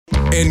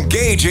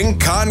Engaging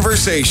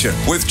conversation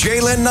with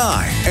Jaylen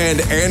Nye and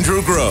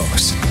Andrew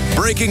Gross.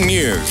 Breaking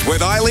news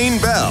with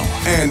Eileen Bell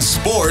and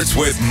sports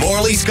with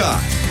Morley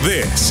Scott.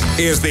 This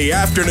is the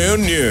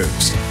Afternoon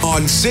News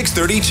on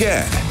 630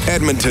 CHED,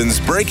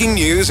 Edmonton's breaking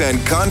news and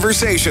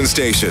conversation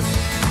station.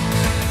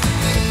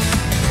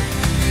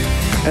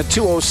 At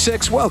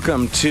 2:06,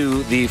 welcome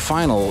to the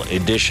final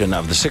edition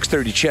of the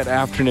 630 CHED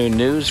Afternoon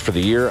News for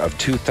the year of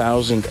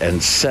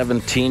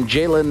 2017.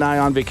 Jaylen Nye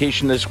on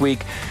vacation this week,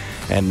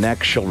 and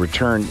next she'll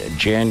return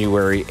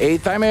January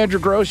 8th. I'm Andrew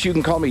Gross. You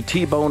can call me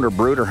T-Bone or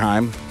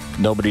Bruderheim.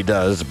 Nobody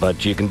does,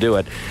 but you can do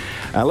it.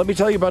 Let me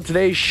tell you about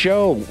today's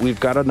show. We've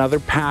got another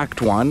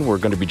packed one. We're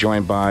going to be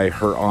joined by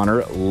Her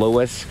Honor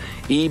Lois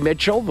E.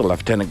 Mitchell, the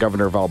Lieutenant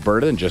Governor of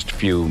Alberta, in just a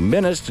few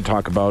minutes to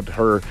talk about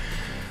her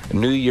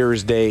New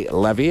Year's Day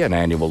Levy, an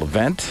annual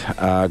event.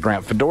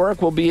 Grant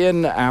Fedorik will be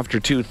in after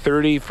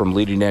 2:30 from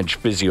Leading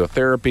Edge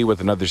Physiotherapy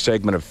with another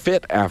segment of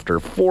Fit After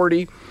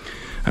 40.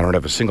 I don't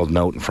have a single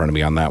note in front of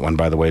me on that one,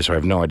 by the way, so I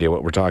have no idea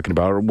what we're talking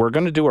about. We're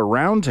going to do a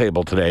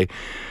roundtable today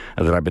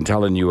that I've been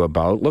telling you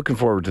about. Looking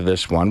forward to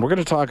this one. We're going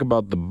to talk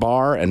about the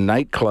bar and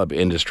nightclub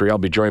industry. I'll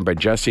be joined by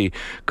Jesse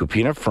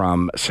Kupina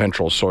from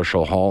Central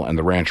Social Hall and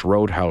the Ranch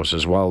Roadhouse,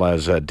 as well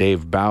as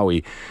Dave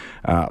Bowie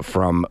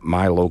from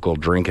my local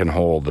drinking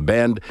hole, The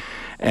Bend.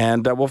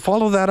 And we'll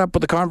follow that up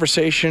with a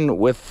conversation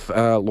with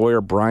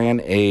lawyer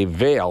Brian A.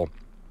 Vale.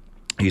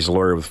 He's a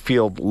lawyer with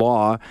Field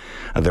Law,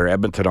 their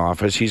Edmonton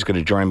office. He's going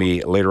to join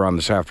me later on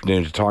this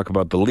afternoon to talk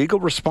about the legal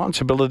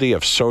responsibility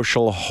of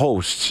social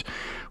hosts,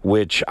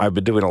 which I've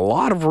been doing a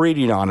lot of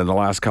reading on in the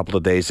last couple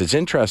of days. It's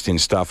interesting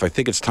stuff. I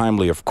think it's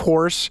timely, of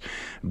course,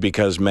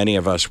 because many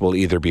of us will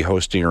either be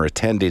hosting or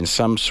attending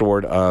some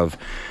sort of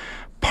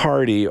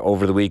party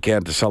over the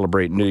weekend to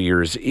celebrate New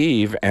Year's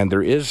Eve, and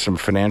there is some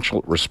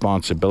financial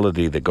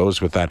responsibility that goes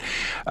with that.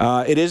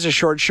 It is a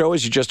short show,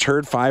 as you just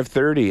heard,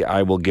 5:30.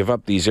 I will give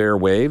up these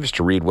airwaves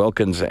to Reed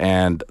Wilkins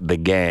and the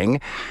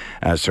gang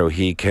so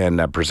he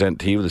can present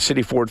to you the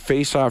City Ford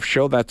Face-Off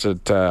show. That's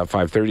at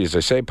 5:30, as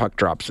I say. Puck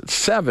drops at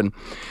 7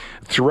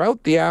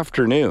 throughout the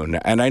afternoon.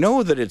 And I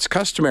know that it's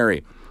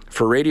customary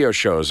for radio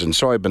shows, and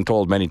so I've been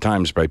told many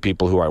times by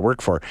people who I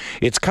work for,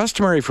 it's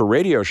customary for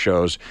radio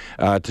shows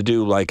to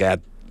do like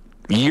at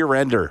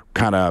year-ender,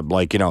 kind of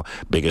like,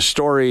 biggest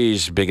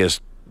stories,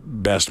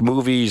 best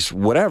movies,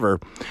 whatever.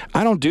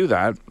 I don't do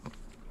that.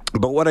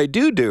 But what I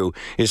do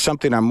is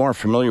something I'm more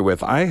familiar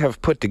with. I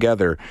have put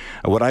together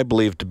what I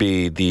believe to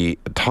be the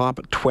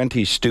top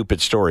 20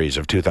 stupid stories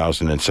of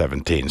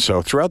 2017.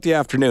 So throughout the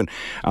afternoon,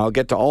 I'll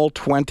get to all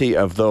 20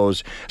 of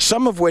those,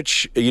 some of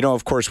which,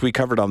 of course, we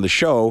covered on the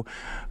show,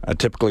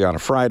 typically on a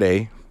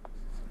Friday.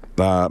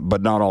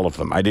 But not all of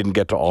them. I didn't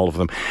get to all of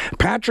them.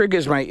 Patrick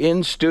is my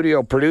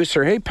in-studio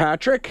producer. Hey,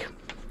 Patrick.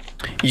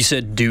 You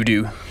said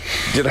doo-doo.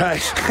 Did I?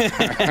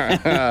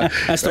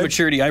 That's the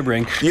maturity I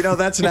bring.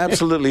 That's an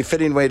absolutely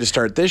fitting way to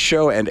start this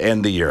show and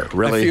end the year.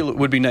 Really, I feel it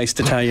would be nice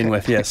to tie in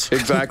with, yes.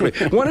 Exactly.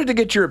 Wanted to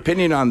get your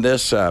opinion on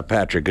this,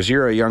 Patrick, because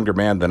you're a younger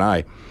man than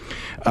I.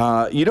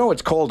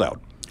 It's cold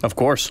out. Of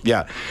course.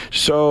 Yeah.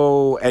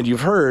 So, and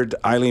you've heard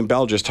Eileen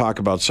Bell just talk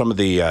about some of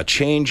the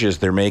changes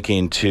they're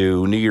making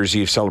to New Year's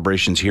Eve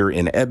celebrations here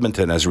in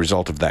Edmonton as a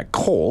result of that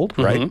cold,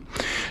 right?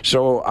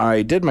 So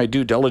I did my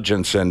due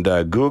diligence and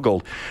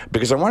Googled,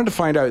 because I wanted to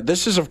find out,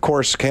 this is, of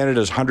course,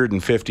 Canada's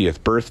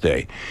 150th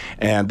birthday,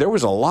 and there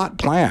was a lot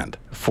planned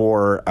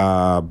for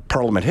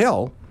Parliament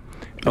Hill.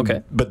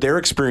 Okay. But they're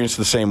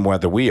experiencing the same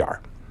weather we are.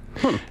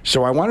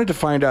 So I wanted to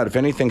find out if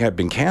anything had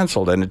been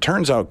canceled, and it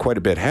turns out quite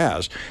a bit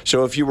has.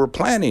 So if you were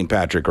planning,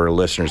 Patrick, or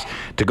listeners,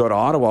 to go to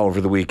Ottawa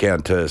over the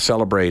weekend to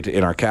celebrate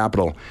in our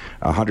capital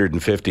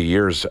 150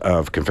 years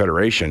of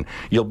Confederation,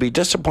 you'll be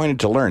disappointed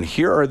to learn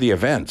here are the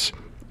events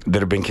that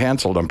have been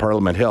canceled on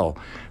Parliament Hill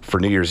for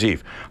New Year's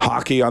Eve.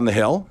 Hockey on the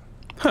Hill.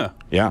 Huh.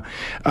 Yeah.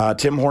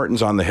 Tim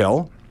Hortons on the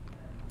Hill.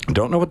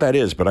 Don't know what that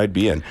is, but I'd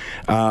be in.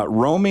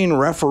 Roaming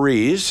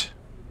referees.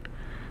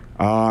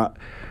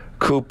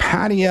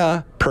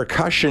 Kupadia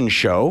Percussion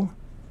Show.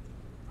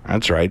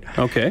 That's right.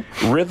 Okay.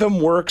 Rhythm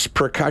Works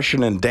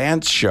Percussion and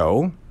Dance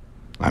Show.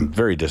 I'm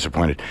very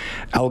disappointed.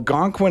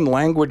 Algonquin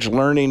Language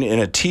Learning in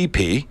a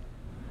Teepee.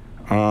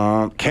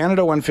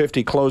 Canada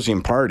 150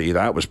 Closing Party.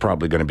 That was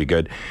probably going to be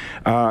good.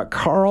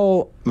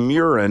 Carl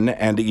Murin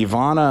and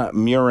Ivana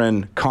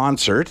Murin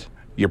Concert.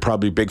 You're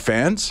probably big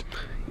fans?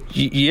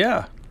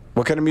 Yeah.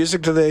 What kind of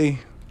music do they...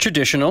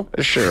 Traditional.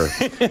 Sure.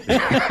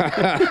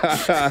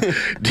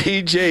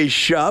 DJ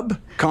Shub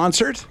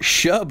Concert?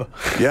 Shub.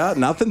 Yeah,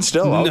 nothing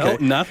still? Okay.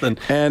 No, nothing.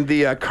 And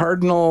the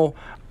Cardinal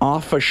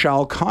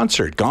Offishall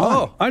Concert. Gone.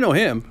 Oh, I know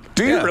him.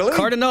 Do you really?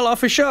 Cardinal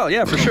Offishall.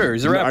 Yeah, for sure.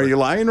 He's a rapper. Are you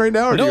lying right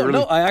now? Or no, do you really...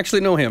 no, I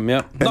actually know him,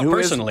 yeah. Not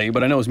personally,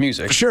 but I know his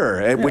music.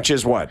 Sure, yeah. Which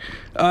is what?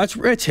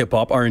 It's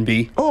hip-hop,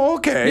 R&B. Oh,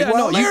 okay. Yeah,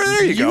 well,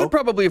 there you go. You would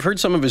probably have heard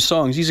some of his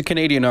songs. He's a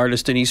Canadian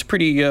artist, and he's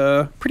pretty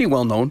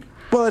well-known.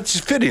 Well, it's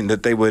fitting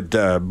that they would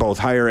both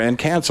hire and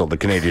cancel the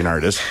Canadian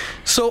artists.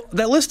 So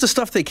that list of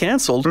stuff they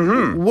canceled,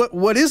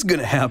 what is going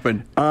to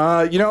happen?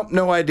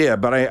 No idea.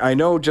 But I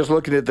know just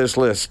looking at this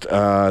list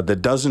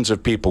that dozens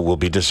of people will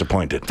be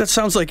disappointed. That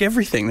sounds like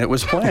everything that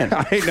was planned.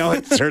 I know,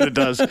 it sort of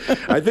does.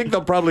 I think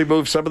they'll probably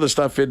move some of the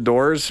stuff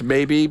indoors,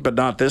 maybe, but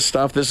not this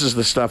stuff. This is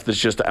the stuff that's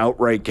just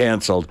outright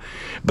canceled.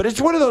 But it's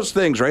one of those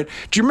things, right?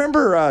 Do you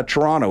remember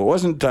Toronto? It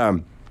wasn't...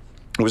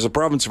 It was the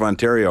province of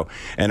Ontario,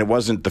 and it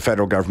wasn't the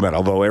federal government,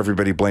 although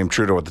everybody blamed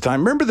Trudeau at the time.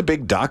 Remember the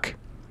Big Duck?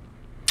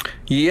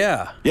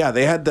 Yeah. Yeah,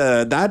 they had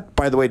that,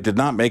 by the way, did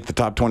not make the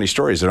top 20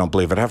 stories, I don't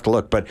believe. I'd have to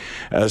look. But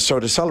so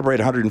to celebrate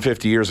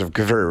 150 years of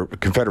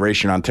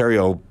Confederation,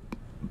 Ontario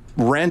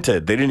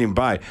rented, they didn't even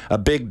buy, a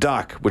Big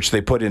Duck, which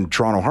they put in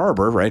Toronto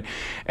Harbor, right?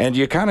 And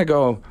you kind of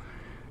go,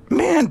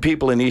 man,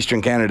 people in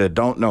Eastern Canada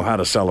don't know how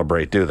to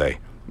celebrate, do they?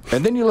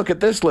 And then you look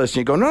at this list and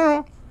you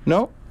go,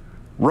 no.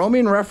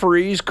 Roaming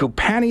Referees,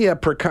 Kupania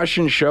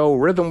Percussion Show,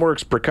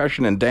 Rhythmworks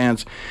Percussion and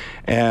Dance,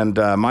 and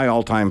my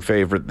all-time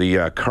favorite,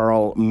 the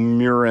Carl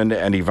Murin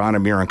and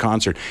Ivana Murin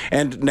concert.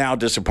 And now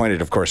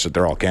disappointed, of course, that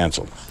they're all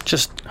canceled.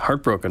 Just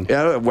heartbroken.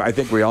 Yeah, I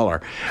think we all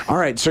are. All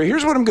right, so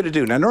here's what I'm going to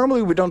do. Now,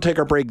 normally we don't take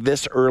our break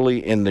this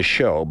early in the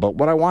show, but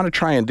what I want to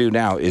try and do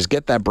now is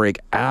get that break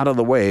out of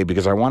the way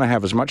because I want to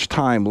have as much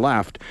time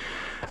left.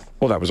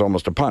 Well, that was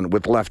almost a pun,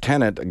 with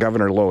Lieutenant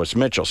Governor Lois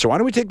Mitchell. So why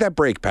don't we take that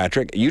break,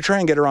 Patrick? You try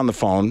and get her on the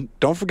phone.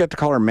 Don't forget to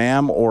call her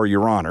ma'am or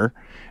your honor,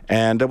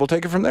 and we'll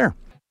take it from there.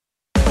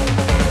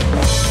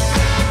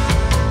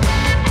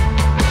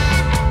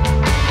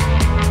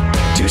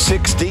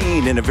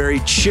 2:16 in a very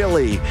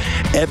chilly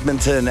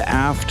Edmonton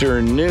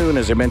afternoon.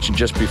 As I mentioned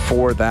just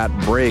before that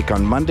break,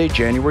 on Monday,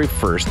 January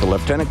 1st, the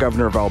Lieutenant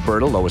Governor of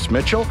Alberta, Lois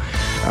Mitchell,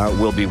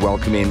 will be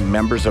welcoming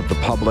members of the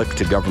public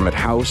to Government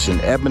House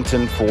in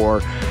Edmonton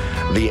for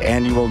the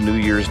annual New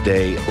Year's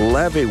Day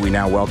levy. We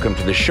now welcome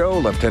to the show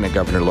Lieutenant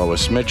Governor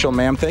Lois Mitchell.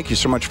 Ma'am, thank you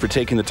so much for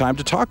taking the time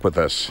to talk with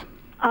us.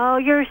 Oh,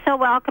 you're so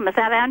welcome. Is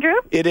that Andrew?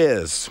 It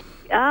is.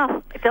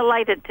 Oh,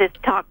 delighted to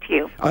talk to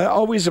you.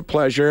 Always a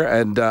pleasure,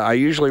 and I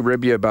usually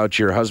rib you about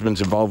your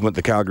husband's involvement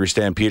with the Calgary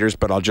Stampeders,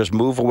 but I'll just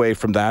move away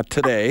from that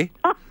today.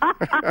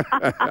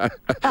 And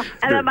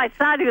then my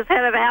son, who's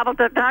head of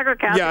Hamilton Tiger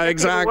Cats. Yeah,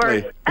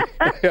 exactly.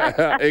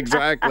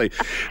 Exactly.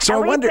 So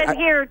and I wonder. We've been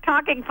here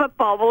talking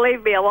football,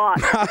 believe me, a lot.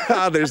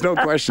 There's no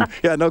question.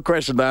 Yeah, no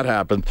question that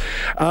happened.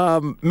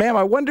 Ma'am,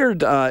 I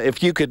wondered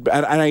if you could,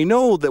 and I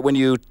know that when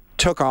you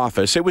took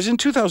office, it was in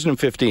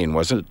 2015,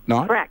 was it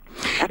not? Correct.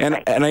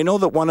 Right. And I know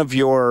that one of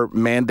your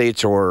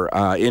mandates or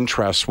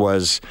interests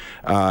was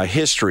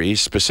history,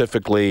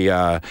 specifically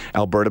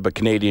Alberta, but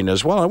Canadian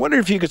as well. I wonder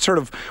if you could sort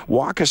of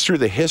walk us through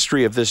the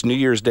history of this New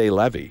Year's Day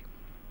levy.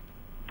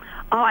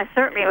 Oh, I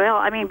certainly will.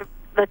 I mean,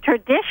 the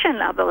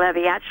tradition of the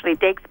levy actually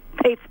dates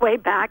way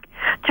back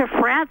to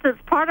France.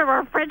 It's part of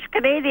our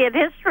French-Canadian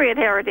history and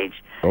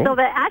heritage. Oh. So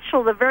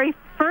the very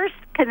first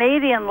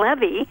Canadian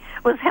levy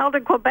was held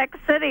in Quebec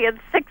City in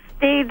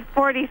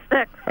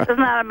 1646. Isn't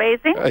that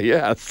amazing?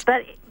 Yes.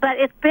 But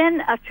it's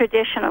been a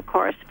tradition, of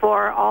course,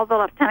 for all the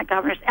lieutenant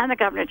governors and the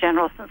governor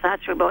general since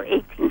actually about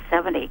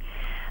 1870.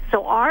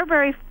 So our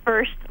very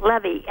first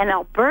levy in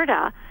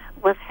Alberta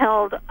was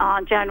held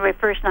on January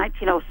 1st,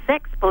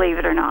 1906, believe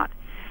it or not.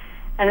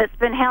 And it's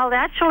been held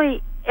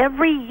actually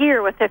every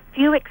year with a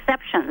few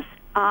exceptions.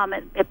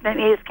 It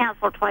was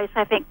canceled twice,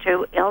 I think,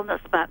 to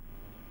illness, but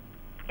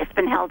it's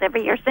been held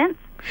every year since.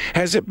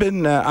 Has it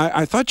been,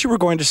 I thought you were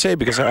going to say,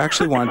 because I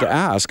actually wanted to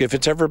ask, if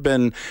it's ever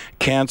been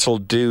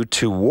canceled due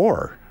to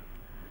war?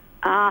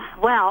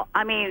 Well,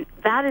 I mean,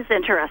 that is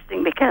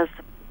interesting because,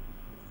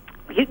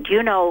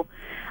 you know,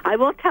 I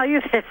will tell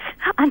you this,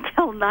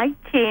 until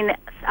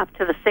up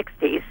to the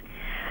 60s,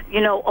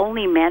 you know,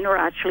 only men were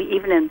actually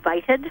even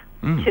invited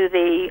to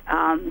the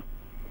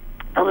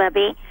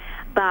levy,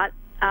 but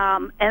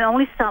and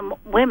only some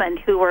women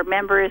who were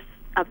members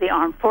of the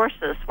armed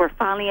forces were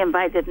finally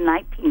invited in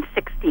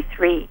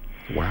 1963.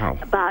 Wow!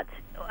 But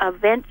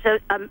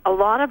a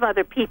lot of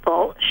other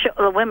people,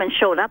 the women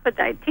showed up in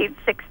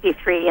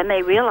 1963, and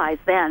they realized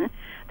then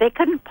they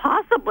couldn't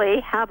possibly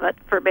have it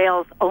for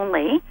males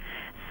only.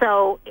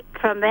 So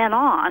from then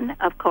on,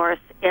 of course,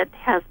 it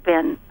has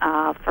been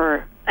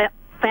for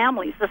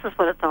families. This is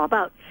what it's all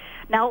about.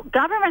 Now,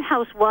 Government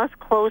House was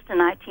closed in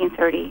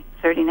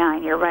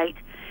 1939, you're right.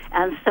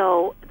 And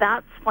so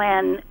that's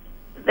when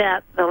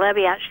the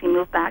levy actually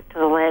moved back to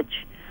the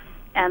ledge.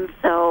 And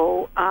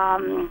so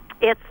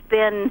it's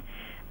been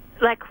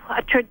like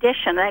a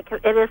tradition. Like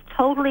it is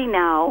totally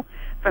now,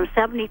 from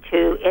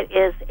 72, it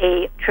is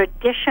a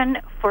tradition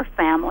for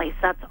families.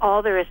 That's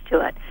all there is to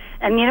it.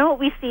 And you know what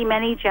we see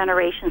many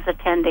generations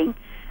attending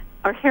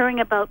are hearing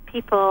about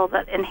people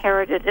that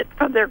inherited it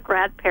from their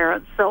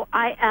grandparents. So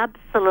I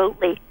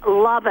absolutely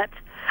love it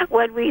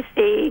when we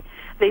see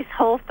these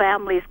whole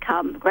families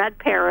come,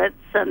 grandparents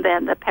and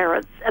then the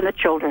parents and the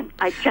children.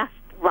 I just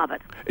love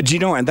it. Do you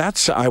know, and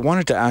I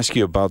wanted to ask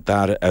you about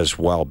that as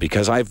well,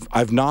 because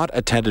I've not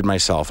attended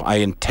myself. I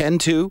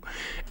intend to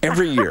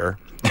every year.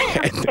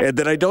 and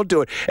that I don't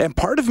do it. And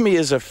part of me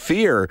is a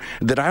fear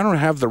that I don't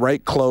have the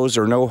right clothes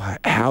or know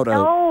how to...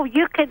 No,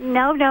 you could...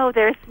 No,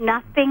 there's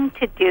nothing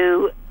to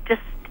do.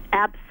 Just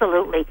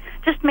absolutely.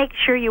 Just make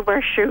sure you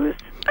wear shoes.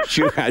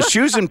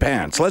 Shoes and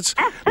pants. Let's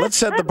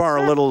set the bar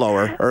a little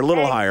lower or a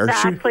little higher.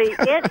 Exactly.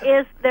 It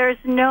is. There's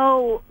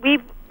no.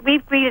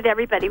 We've greeted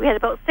everybody. We had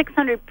about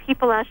 600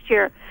 people last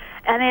year,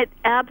 and it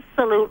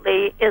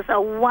absolutely is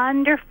a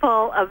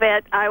wonderful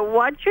event. I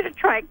want you to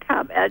try and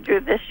come, Andrew,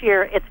 this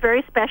year. It's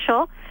very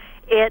special.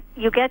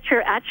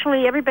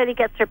 Everybody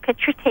gets their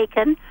picture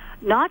taken,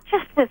 not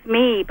just with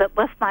me, but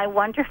with my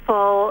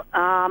wonderful.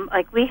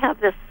 We have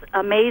this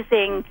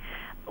amazing,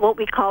 what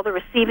we call the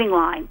receiving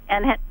line,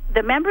 and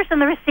the members in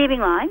the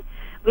receiving line,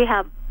 we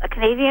have a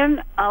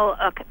Canadian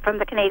from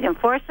the Canadian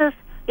Forces,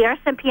 the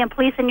RCMP and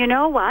police, and you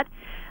know what?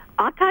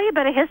 I'll tell you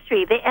about a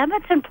history. The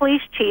Edmonton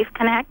Police Chief,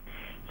 Connect,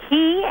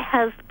 he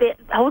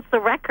holds the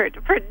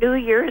record for New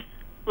Year's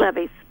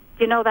levies.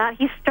 Do you know that?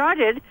 He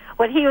started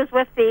when he was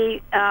with the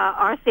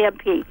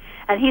RCMP,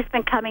 and he's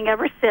been coming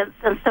ever since.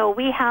 And so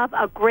we have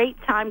a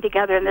great time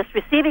together in this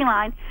receiving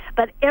line,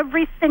 but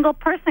every single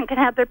person can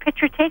have their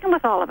picture taken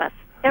with all of us.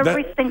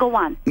 Every single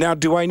one. Now,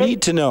 do I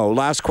need to know,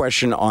 last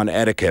question on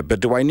etiquette,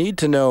 but do I need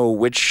to know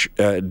which,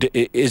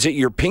 is it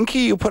your pinky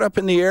you put up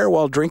in the air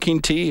while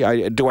drinking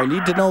tea? Do I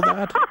need to know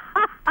that?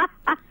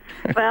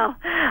 Well,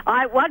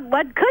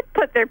 one could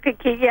put their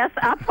pinky, yes,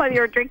 up while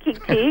you're drinking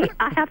tea.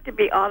 I have to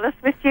be honest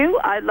with you.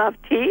 I love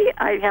tea.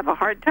 I have a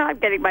hard time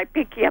getting my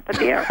pinky up in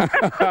the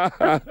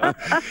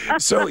air.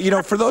 So,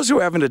 for those who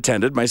haven't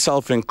attended,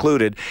 myself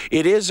included,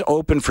 it is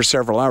open for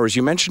several hours.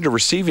 You mentioned a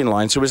receiving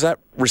line. So is that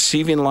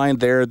receiving line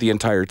there the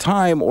entire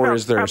time, or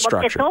is there a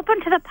structure? It's open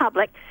to the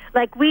public.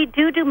 Like, we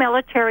do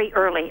military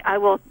early. I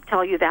will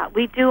tell you that.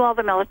 We do all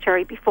the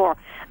military before.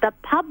 The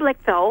public,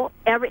 though,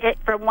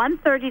 from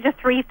 1:30 to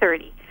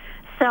 3:30.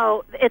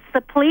 So it's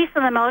the police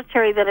and the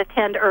military that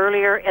attend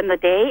earlier in the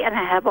day and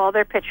have all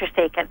their pictures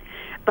taken.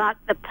 But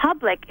the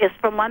public is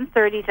from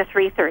 1:30 to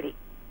 3:30.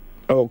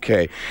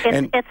 Okay.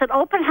 It's an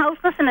open house.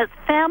 Listen, it's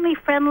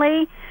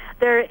family-friendly.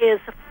 There is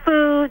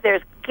food.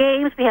 There's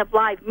games. We have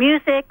live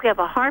music. We have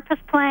a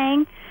harpist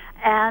playing.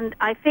 And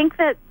I think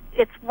that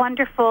it's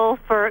wonderful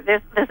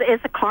there is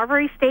a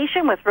carvery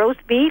station with roast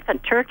beef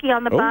and turkey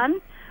on the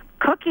bun,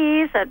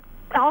 cookies, and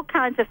all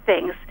kinds of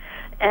things.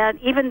 And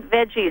even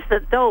veggies,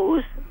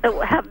 those that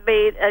have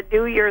made a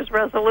New Year's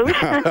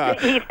resolution to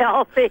eat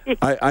healthy.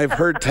 I've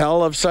heard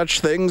tell of such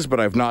things, but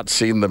I've not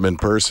seen them in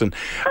person.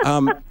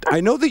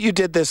 I know that you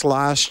did this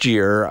last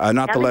year,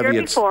 not the levy. The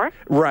year before.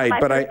 Right,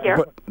 but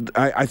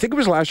I think it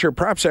was last year,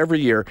 perhaps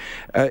every year.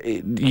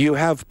 You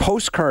have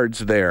postcards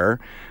there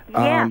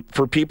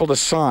for people to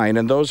sign,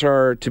 and those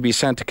are to be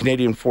sent to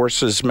Canadian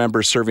Forces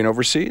members serving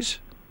overseas?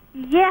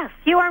 Yes,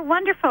 you are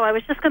wonderful. I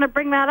was just going to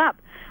bring that up.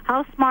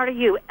 How smart are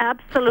you?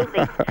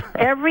 Absolutely.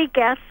 Every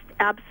guest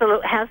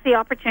has the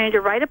opportunity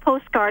to write a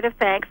postcard of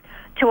thanks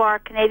to our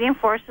Canadian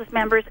Forces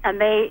members, and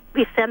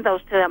we send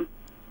those to them.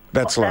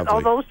 That's lovely.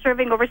 All those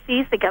serving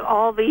overseas, they get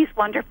all these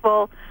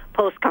wonderful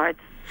postcards.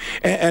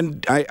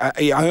 And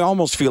I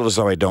almost feel as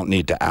though I don't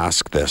need to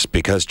ask this,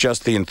 because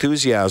just the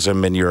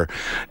enthusiasm in your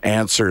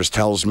answers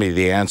tells me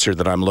the answer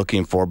that I'm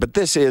looking for. But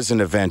this is an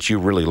event you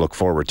really look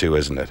forward to,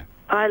 isn't it?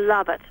 I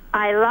love it.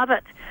 I love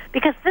it.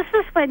 Because this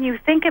is when you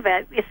think of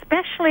it,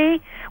 especially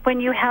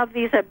when you have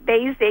these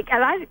amazing,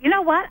 and you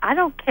know what? I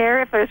don't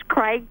care if there's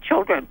crying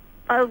children,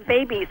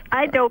 babies.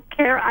 I don't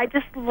care. I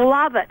just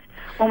love it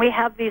when we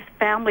have these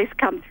families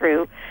come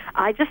through.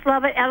 I just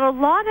love it. And a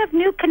lot of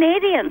new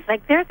Canadians,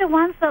 they're the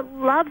ones that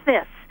love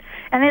this.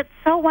 And it's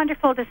so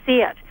wonderful to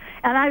see it.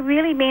 And I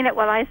really mean it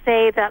when I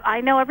say that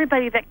I know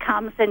everybody that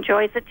comes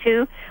enjoys it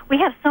too. We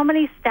have so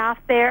many staff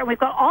there, and we've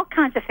got all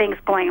kinds of things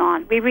going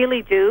on. We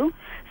really do.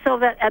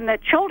 And the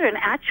children,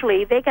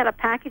 actually, they get a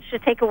package to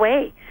take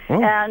away.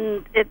 Oh.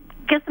 And it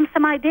gives them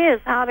some ideas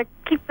how to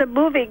keep them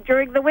moving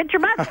during the winter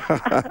months.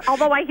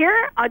 Although I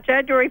hear on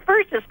January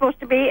 1st is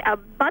supposed to be a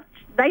much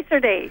nicer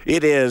day.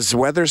 It is.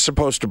 Weather's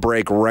supposed to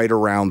break right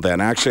around then.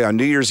 Actually, on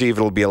New Year's Eve,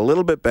 it'll be a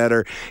little bit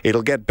better.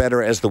 It'll get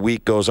better as the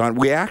week goes on.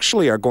 We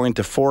actually are going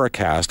to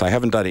forecast, I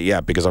haven't done it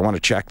yet because I want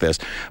to check this,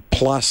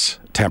 plus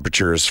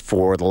temperatures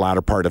for the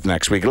latter part of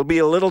next week. It'll be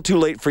a little too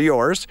late for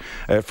yours,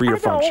 for your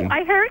function.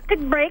 I heard it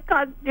could break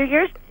on New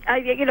Year's,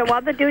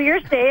 on the New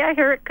Year's Day. I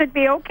heard it could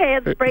be okay.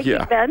 It's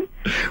breaking then.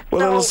 Well,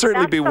 so it'll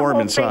certainly be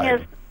warm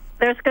inside.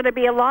 There's going to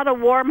be a lot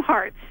of warm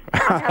hearts. I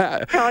have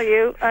to tell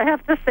you. I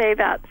have to say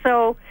that.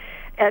 So,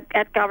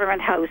 at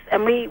Government House,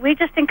 and we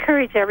just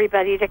encourage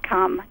everybody to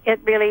come. It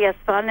really is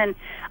fun, and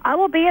I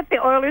will be at the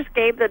Oilers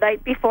game the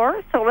night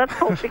before, so let's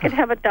hope we can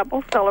have a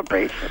double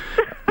celebration.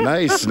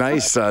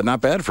 Nice. Not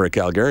bad for a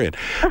Calgarian.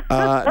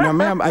 Now,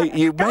 ma'am,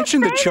 you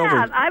mentioned the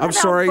children. I'm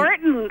sorry.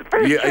 Albertan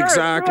Yeah, sure.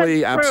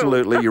 exactly.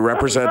 Absolutely. You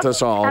represent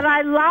us all.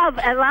 And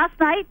last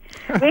night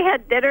we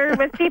had dinner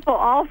with people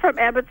all from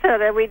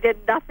Edmonton, and we did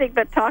nothing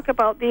but talk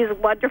about these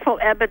wonderful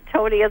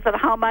Edmontonians and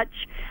how much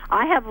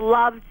I have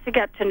loved to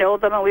get to know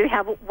them, and we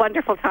have a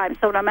wonderful time.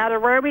 So no matter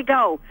where we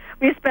go,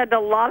 we spend a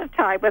lot of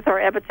time with our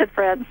Edmonton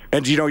friends.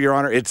 And Your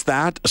Honor, it's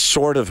that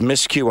sort of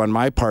miscue on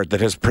my part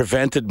that has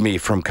prevented me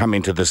from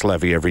coming to this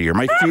levee every year.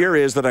 My fear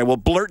is that I will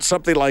blurt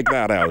something like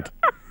that out.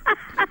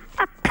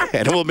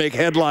 And it will make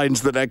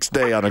headlines the next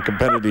day on a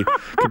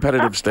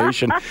competitive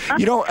station.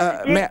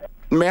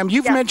 Ma'am,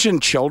 you've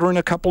mentioned children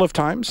a couple of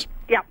times.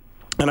 Yeah.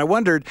 And I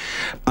wondered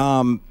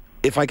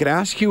if I could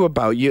ask you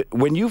about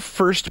when you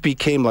first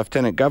became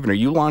Lieutenant Governor,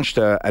 you launched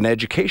an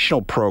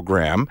educational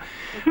program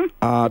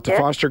to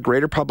foster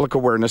greater public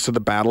awareness of the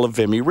Battle of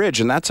Vimy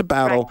Ridge. And that's a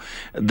battle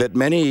that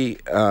many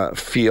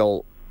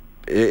feel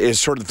is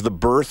sort of the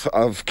birth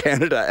of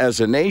Canada as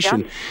a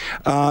nation.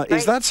 Yeah.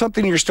 Is that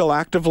something you're still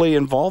actively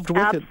involved with?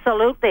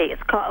 Absolutely.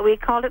 We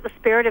called it the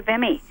Spirit of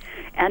Vimy.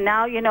 And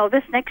now,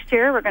 this next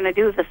year we're going to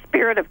do the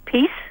Spirit of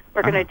Peace.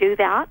 We're going to do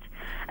that,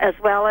 as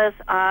well as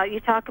you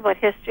talk about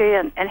history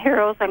and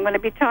heroes. I'm going to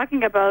be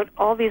talking about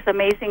all these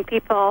amazing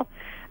people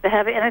that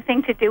have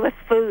anything to do with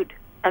food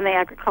and the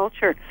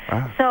agriculture.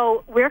 Wow.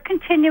 So we're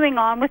continuing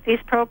on with these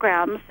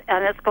programs,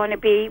 and it's going to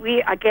be,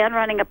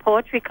 running a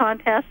poetry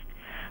contest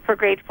for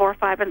grade 4,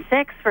 5, and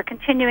 6. We're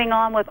continuing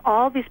on with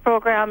all these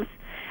programs,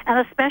 and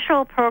a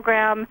special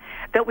program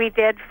that we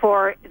did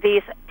for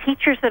these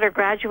teachers that are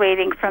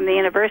graduating from the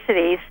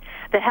universities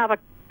that have a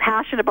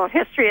passion about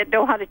history and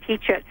know how to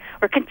teach it.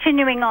 We're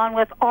continuing on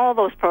with all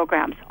those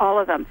programs, all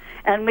of them.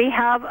 And we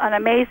have an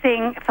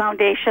amazing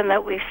foundation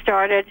that we've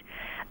started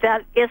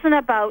that isn't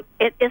about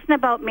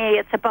me,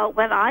 it's about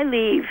when I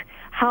leave,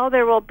 how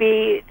there will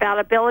be that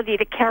ability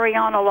to carry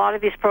on a lot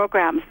of these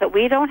programs, that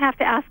we don't have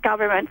to ask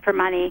government for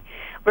money.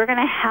 We're going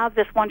to have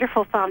this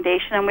wonderful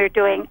foundation, and we're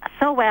doing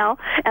so well.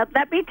 And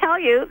let me tell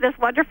you, this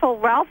wonderful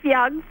Ralph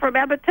Young from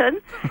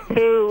Edmonton,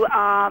 who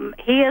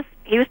he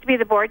used to be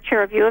the board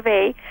chair of U of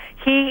A.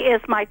 He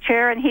is my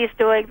chair, and he's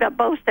doing the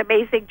most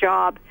amazing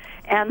job.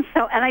 And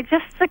I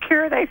just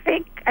secured, I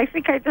think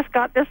I just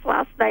got this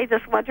last night,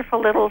 this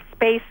wonderful little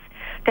space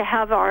to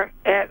have our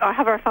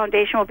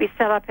foundation will be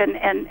set up in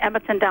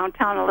Edmonton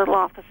downtown, a little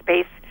office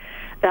space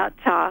that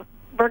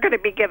we're going to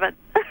be given.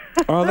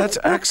 Oh, that's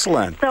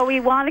excellent. So we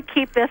want to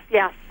keep this,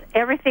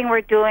 everything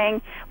we're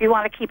doing, we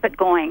want to keep it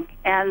going.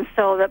 And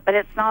but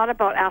it's not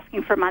about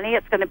asking for money.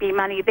 It's going to be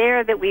money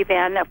there that we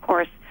then, of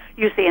course,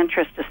 use the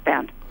interest to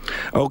spend.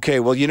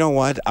 Okay, well, you know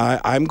what?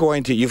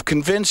 You've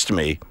convinced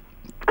me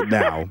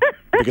now.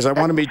 Because I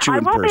want to meet you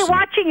in person. I won't be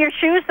watching your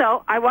shoes,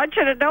 though. I want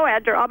you to know,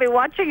 Andrew, I'll be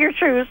watching your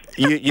shoes.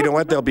 You know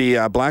what? There'll be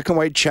black and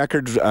white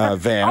checkered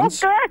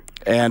Vans. Oh, good.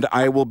 And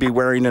I will be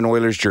wearing an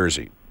Oilers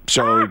jersey.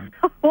 So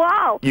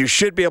wow. You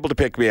should be able to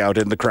pick me out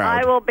in the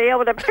crowd. I will be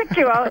able to pick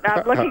you out.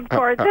 I'm looking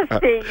forward to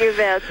seeing you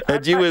then.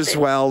 And you as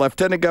well.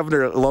 Lieutenant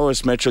Governor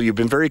Lois Mitchell, you've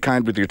been very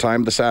kind with your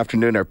time this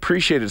afternoon. I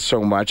appreciate it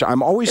so much.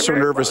 I'm always so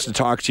nervous to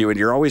talk to you, and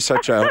you're always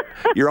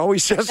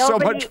so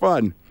much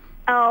fun.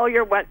 Oh,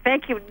 you're what?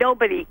 Thank you.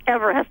 Nobody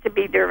ever has to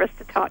be nervous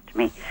to talk to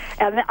me.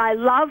 And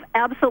I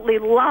absolutely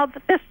love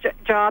this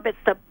job. It's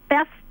the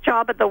best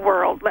job in the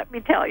world, let me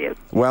tell you.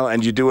 Well,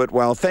 and you do it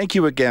well. Thank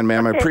you again,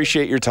 ma'am. Okay. I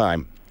appreciate your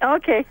time.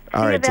 Okay.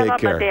 All right, take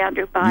care. Monday,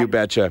 Andrew. Bye. You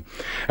betcha.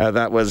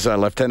 That was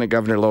Lieutenant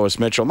Governor Lois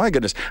Mitchell. My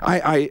goodness,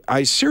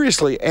 I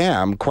seriously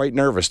am quite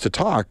nervous to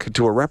talk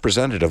to a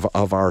representative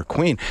of our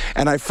Queen.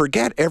 And I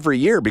forget every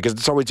year, because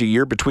it's always a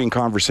year between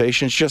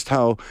conversations, just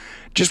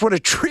what a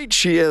treat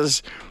she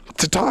is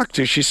to talk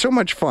to. She's so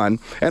much fun.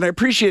 And I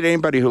appreciate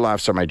anybody who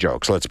laughs at my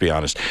jokes, let's be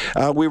honest.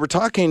 We were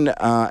talking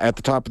at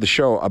the top of the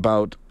show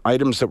about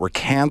items that were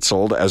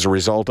canceled as a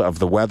result of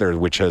the weather,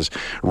 which has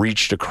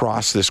reached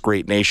across this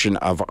great nation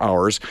of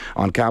ours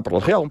on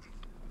Capitol Hill.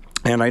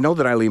 And I know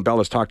that Eileen Bell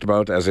has talked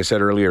about, as I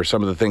said earlier,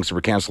 some of the things that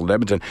were canceled in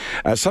Edmonton.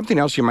 Something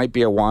else you might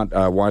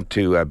want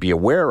to be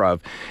aware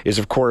of is,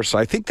 of course,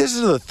 I think this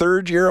is the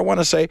third year, I want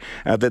to say,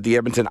 that the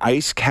Edmonton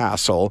Ice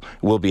Castle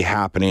will be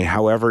happening.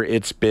 However,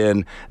 it's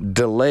been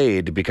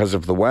delayed because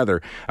of the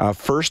weather.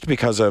 First,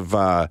 because of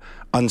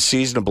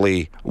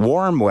unseasonably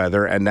warm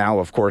weather, and now,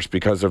 of course,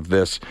 because of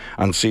this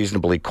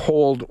unseasonably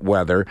cold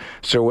weather.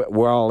 So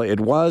while it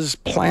was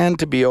planned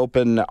to be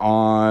open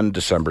on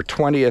December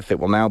 20th, it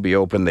will now be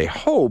open, they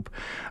hope,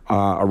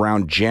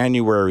 around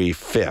January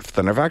 5th.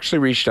 And I've actually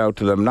reached out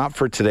to them, not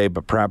for today,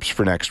 but perhaps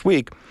for next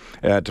week,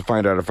 to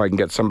find out if I can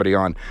get somebody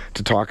on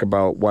to talk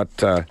about what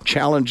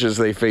challenges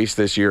they face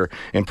this year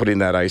in putting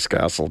that ice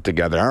castle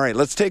together. All right,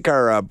 let's take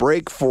our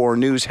break for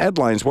news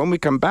headlines. When we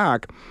come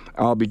back,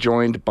 I'll be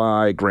joined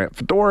by Grant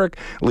Fedoruk,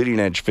 Leading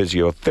Edge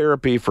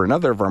Physiotherapy, for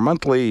another of our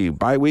monthly,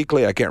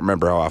 bi-weekly, I can't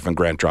remember how often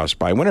Grant drops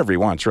by, whenever he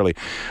wants, really.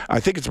 I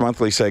think it's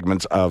monthly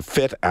segments of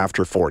Fit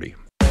After 40.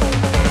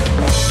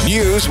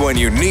 News when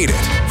you need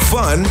it.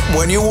 Fun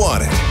when you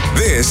want it.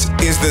 This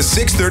is the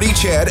 6:30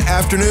 CHED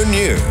Afternoon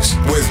News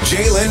with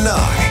Jaylen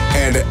Nye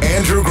and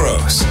Andrew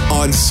Gross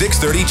on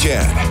 6:30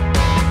 CHED.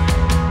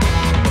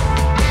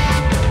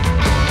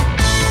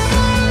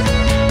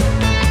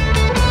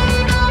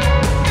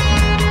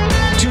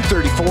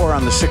 2:04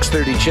 on the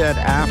 6:30 CHED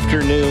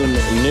Afternoon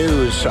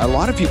News. A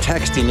lot of you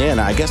texting in.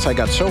 I guess I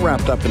got so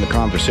wrapped up in the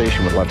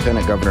conversation with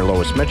Lieutenant Governor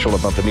Lois Mitchell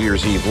about the New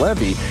Year's Eve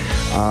levy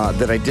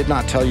that I did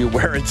not tell you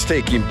where it's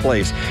taking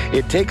place.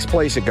 It takes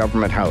place at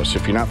Government House.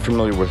 If you're not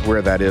familiar with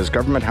where that is,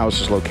 Government House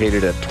is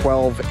located at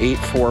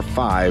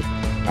 12845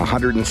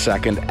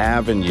 102nd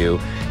Avenue.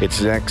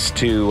 It's next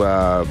to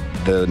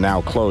the now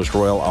closed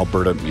Royal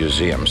Alberta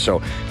Museum.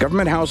 So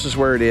Government House is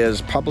where it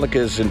is. Public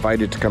is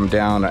invited to come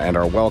down and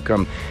are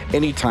welcome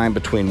anytime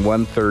between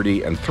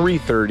 1:30 and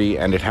 3:30,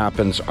 and it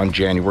happens on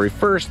January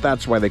 1st.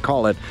 That's why they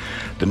call it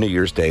the New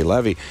Year's Day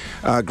Levy.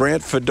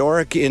 Grant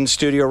Fedoruk in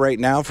studio right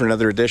now for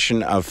another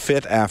edition of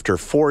Fit After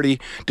 40.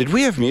 Did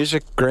we have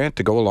music, Grant,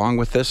 to go along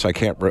with this? I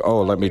can't.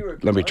 Let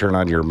me turn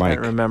on your mic.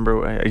 I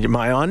remember. Am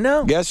I on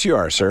now? Yes, you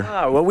are, sir.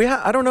 Well,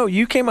 I don't know.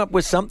 You came up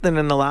with something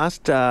in the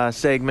last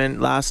segment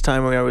last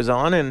time I was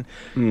on, and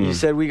you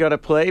said we got to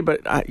play.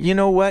 But you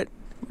know what?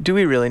 Do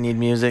we really need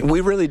music?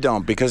 We really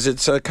don't, because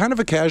it's kind of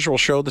a casual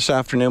show this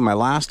afternoon, my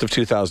last of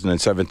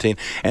 2017,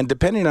 and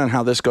depending on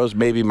how this goes,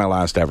 maybe my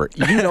last ever.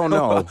 You don't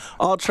know.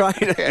 I'll try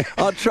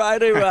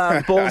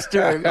to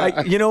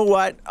bolster. You know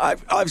what?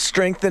 I've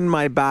strengthened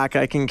my back.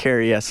 I can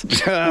carry us.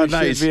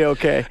 Nice. Should be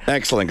okay.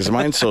 Excellent, because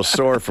mine's so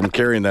sore from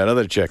carrying that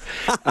other chick.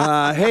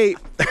 Hey,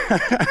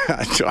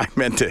 I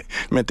meant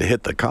to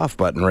hit the cough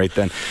button right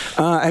then.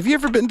 Have you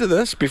ever been to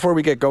this before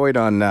we get going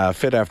on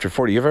Fit After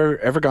 40? You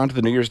ever gone to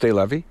the New Year's Day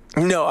Levy?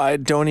 No, I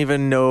don't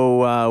even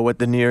know what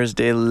the New Year's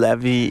Day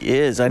levy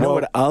is. I know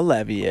what a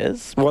levy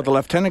is. Well, the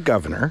Lieutenant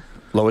Governor,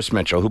 Lois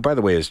Mitchell, who, by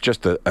the way, is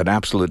just an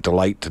absolute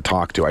delight to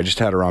talk to. I just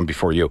had her on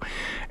before you,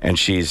 and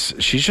she's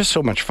just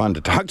so much fun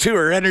to talk to.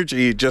 Her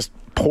energy just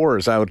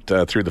pours out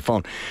through the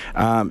phone.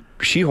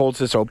 She holds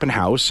this open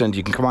house, and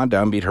you can come on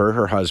down, meet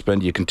her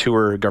husband. You can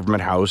tour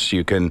Government House.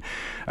 You can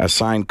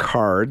sign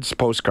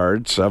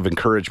postcards of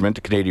encouragement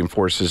to Canadian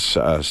Forces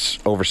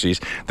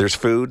overseas. There's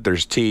food,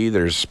 there's tea,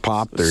 there's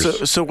pop.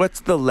 So what's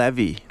the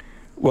levy?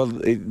 Well,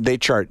 they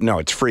charge. No,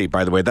 it's free,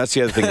 by the way. That's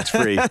the other thing. It's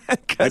free.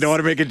 I don't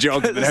want to make a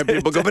joke and have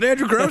people go, but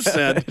Andrew Gross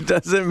said. It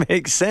doesn't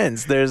make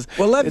sense.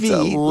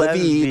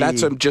 Levy,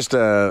 that's just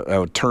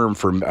a term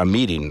for a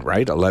meeting,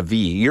 right? A levy.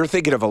 You're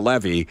thinking of a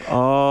levy.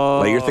 Oh.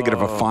 Like you're thinking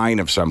of a fine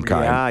of some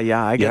kind.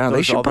 Yeah, I get those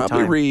they should all the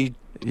probably time.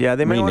 Yeah,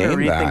 they might want to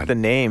rethink that. the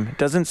name. It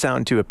doesn't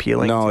sound too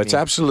appealing to No, me. it's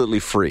absolutely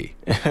free.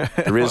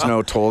 There is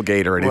no toll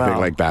gate or anything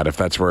like that, if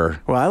that's where...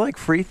 Well, I like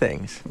free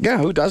things. Yeah,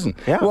 who doesn't?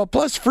 Yeah. Well,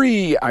 plus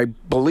free, I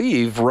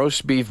believe,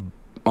 roast beef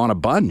on a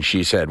bun,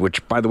 she said,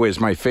 which, by the way, is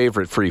my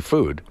favorite free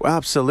food. Well,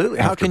 absolutely.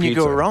 How can you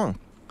go wrong?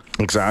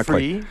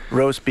 Exactly. Free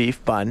roast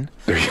beef bun.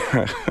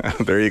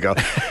 There you go.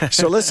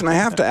 So listen, I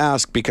have to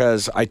ask,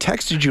 because I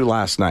texted you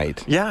last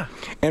night. Yeah.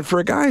 And for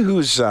a guy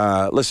who's,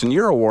 listen,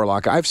 you're a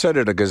warlock. I've said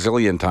it a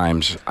gazillion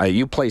times.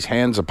 You place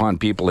hands upon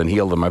people and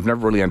heal them. I've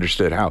never really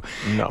understood how.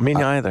 No, me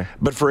neither.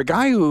 But for a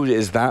guy who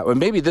is that, and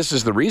maybe this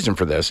is the reason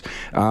for this,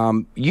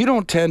 you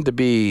don't tend to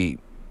be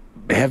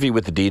heavy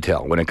with the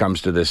detail when it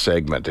comes to this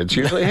segment. It's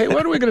usually, hey,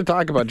 what are we going to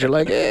talk about? You're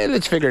like,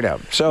 let's figure it out.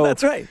 So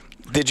that's right.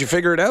 Did you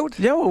figure it out?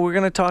 Yeah, well, we're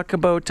going to talk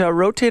about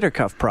rotator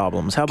cuff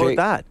problems. How about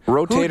that?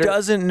 Who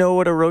doesn't know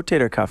what a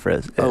rotator cuff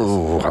is?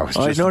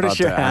 I noticed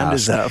your hand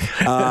is up.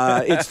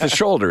 It's the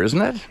shoulder,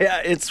 isn't it? Yeah,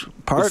 it's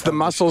part of the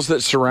muscles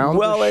that surround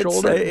the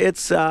shoulder.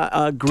 It's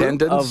a group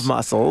Tendons? of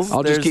muscles.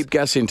 I'll just keep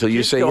guessing until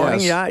you say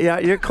yes. Yeah,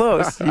 you're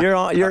close. You're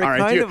on, you're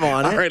kind of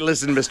on it. All right,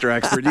 listen, Mr.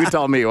 Expert, you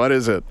tell me, what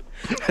is it?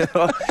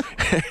 A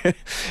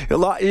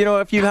lot,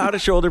 if you've had a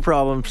shoulder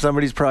problem,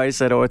 somebody's probably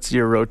said, "Oh, it's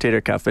your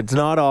rotator cuff." It's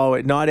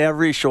not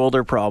every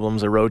shoulder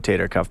problem's a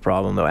rotator cuff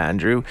problem, though,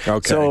 Andrew.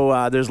 Okay.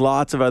 So there's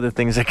lots of other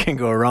things that can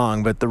go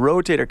wrong, but the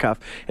rotator cuff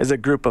is a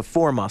group of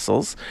 4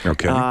 muscles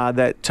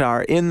that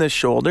are in the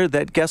shoulder.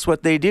 That, guess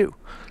what they do?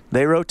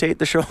 They rotate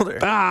the shoulder.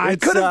 I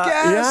could have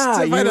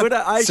guessed.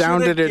 Yeah, I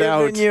sounded it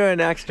out. You an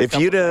extra if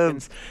you'd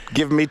have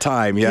given me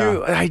time,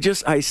 yeah.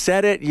 I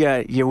said it.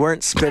 Yeah, you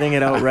weren't spitting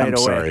it out right I'm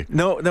away. Sorry.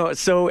 No.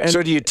 So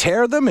do you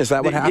tear them? Is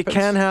that what happens? It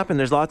can happen.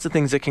 There's lots of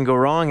things that can go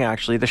wrong.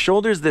 Actually, the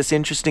shoulder is this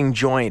interesting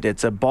joint.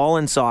 It's a ball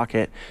and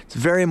socket. It's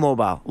very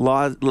mobile.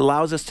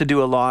 Allows us to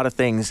do a lot of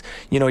things.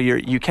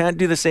 You can't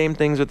do the same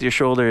things with your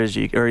shoulder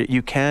or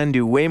you can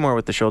do way more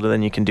with the shoulder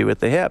than you can do with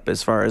the hip,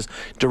 as far as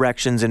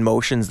directions and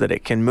motions that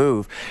it can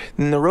move.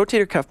 And the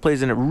rotator cuff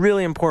plays a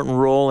really important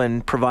role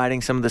in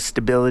providing some of the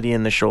stability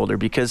in the shoulder,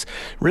 because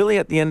really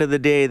at the end of the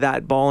day,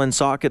 that ball and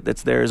socket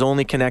that's there is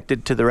only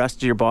connected to the rest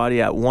of your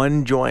body at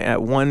one joint,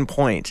 at one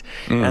point,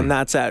 and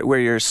that's at where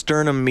your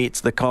sternum meets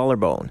the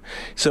collarbone.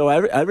 So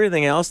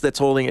everything else that's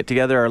holding it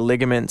together are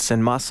ligaments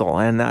and muscle,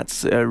 and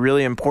that's a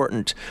really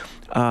important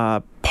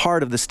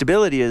part of the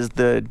stability is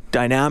the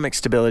dynamic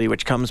stability,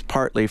 which comes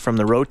partly from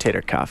the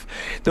rotator cuff.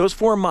 Those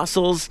 4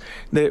 muscles,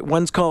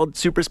 one's called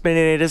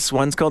supraspinatus,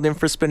 one's called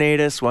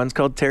infraspinatus, one's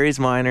called teres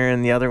minor,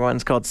 and the other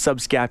one's called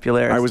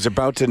subscapularis. I was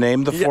about to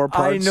name the 4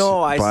 parts. I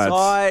know. I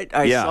saw it.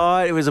 I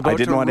saw it. It was about to I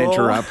didn't want to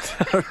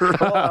interrupt.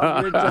 roll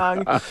off your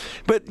tongue.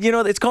 But,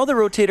 it's called the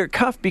rotator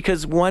cuff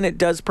because, one, it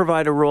does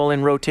provide a role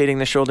in rotating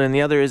the shoulder, and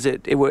the other is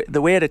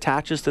the way it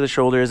attaches to the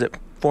shoulder is it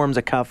forms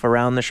a cuff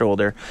around the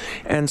shoulder.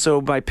 And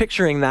so by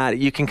picturing that,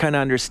 you can kind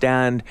of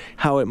understand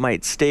how it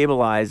might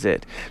stabilize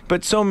it.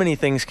 But so many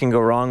things can go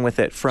wrong with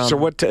it.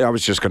 So I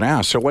was just going to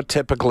ask, so what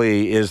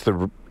typically is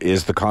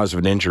the cause of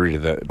an injury to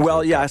the...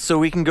 Well, yeah, so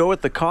we can go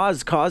with the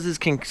cause. Causes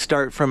can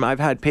start from,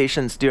 I've had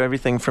patients do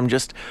everything from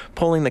just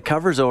pulling the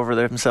covers over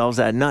themselves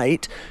at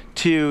night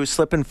to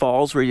slip and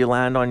falls where you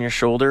land on your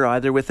shoulder,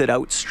 either with it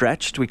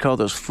outstretched. We call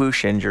those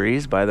foosh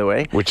injuries, by the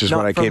way. Which is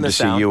what I came to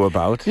see you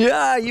about.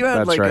 Yeah, you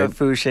had That's right. a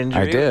foosh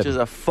injury. I did. Which is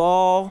a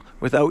fall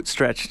with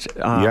outstretched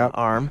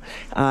arm.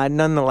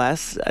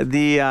 Nonetheless,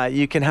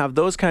 you can have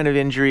those kind of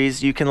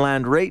injuries. You can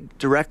land right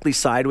directly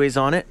sideways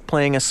on it,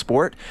 playing a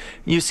sport.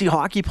 You see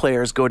hockey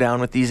players go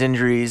down with these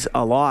injuries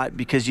a lot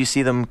because you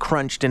see them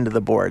crunched into the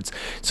boards.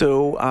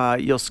 So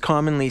you'll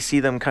commonly see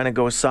them kind of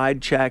go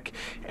side check,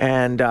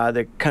 and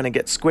they kind of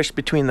get squished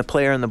between the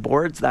player and the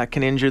boards. That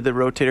can injure the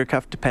rotator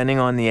cuff depending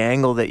on the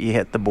angle that you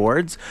hit the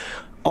boards.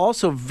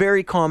 Also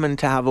very common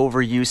to have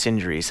overuse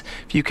injuries.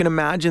 If you can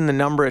imagine the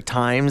number of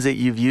times that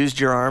you've used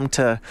your arm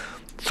to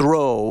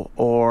throw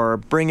or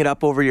bring it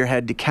up over your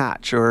head to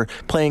catch, or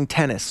playing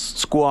tennis,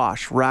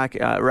 squash,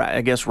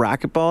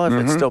 racquetball,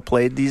 if it's still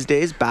played these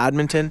days,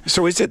 badminton.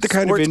 So is it the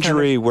kind of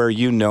injury where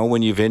you know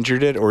when you've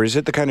injured it, or is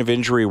it the kind of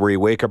injury where you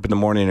wake up in the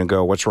morning and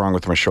go, what's wrong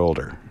with my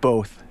shoulder?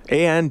 Both.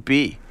 A and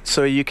B.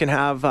 So you can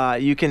have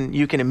you can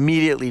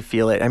immediately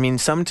feel it. I mean,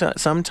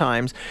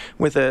 sometimes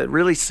with a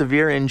really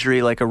severe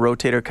injury like a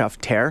rotator cuff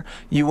tear,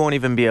 you won't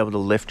even be able to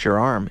lift your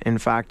arm. In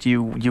fact,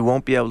 you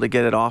won't be able to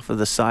get it off of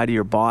the side of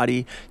your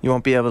body. You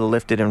won't be able to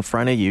lift it in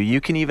front of you.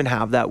 You can even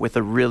have that with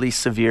a really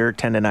severe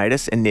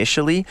tendonitis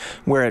initially,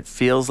 where it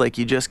feels like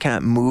you just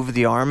can't move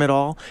the arm at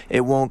all.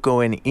 It won't go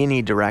in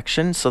any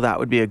direction. So that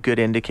would be a good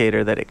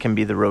indicator that it can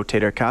be the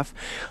rotator cuff,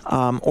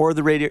 or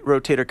the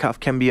rotator cuff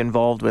can be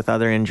involved with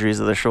other injuries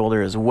of the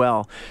shoulder as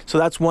well. So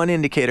that's one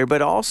indicator,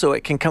 but also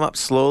it can come up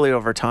slowly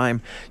over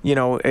time.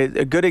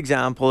 A good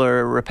example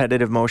are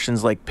repetitive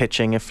motions like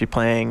pitching. If you're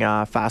playing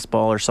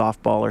fastball or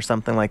softball or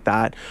something like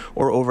that,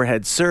 or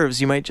overhead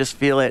serves, you might just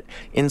feel it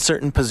in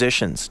certain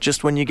positions.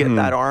 Just when you get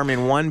that arm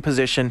in one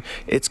position,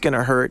 it's going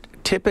to hurt.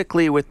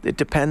 Typically, it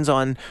depends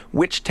on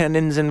which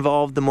tendon's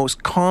involved. The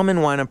most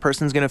common one, a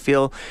person's going to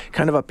feel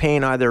kind of a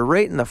pain either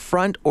right in the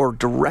front or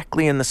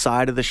directly in the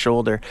side of the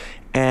shoulder.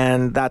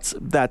 And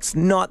that's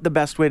not the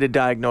best way to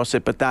diagnose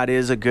it, but that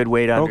is a good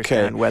way to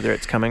understand whether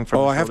it's coming from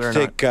the shoulder or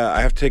not.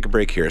 I have to take a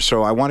break here.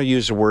 So I want to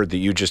use a word that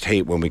you just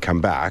hate when we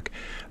come back.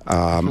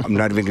 I'm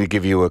not even going to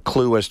give you a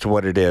clue as to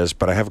what it is,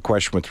 but I have a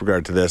question with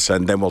regard to this,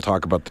 and then we'll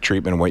talk about the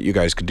treatment and what you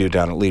guys could do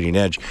down at Leading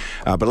Edge.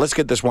 But let's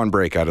get this one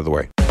break out of the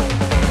way.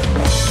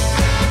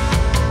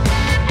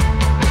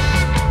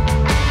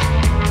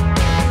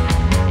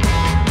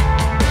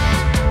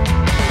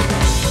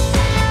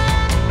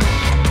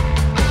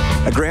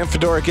 Graham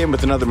Fedoruk in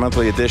with another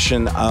monthly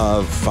edition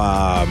of,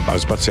 I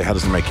was about to say, how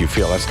does it make you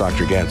feel? That's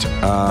Dr. Gantz.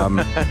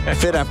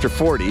 Fit After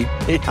 40.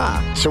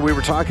 Yeah. So we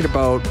were talking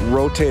about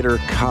rotator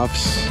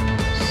cuffs.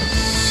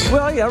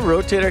 Well, yeah,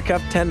 rotator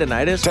cuff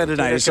tendonitis.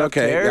 Tendonitis,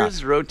 okay.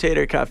 Tears,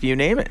 rotator cuff, you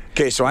name it.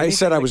 Okay, so I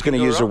said I was going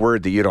to use a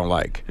word that you don't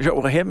like.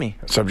 Well, hit me.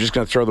 So I'm just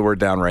going to throw the word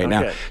down right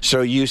now.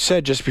 So you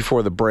said just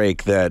before the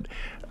break that,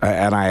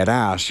 and I had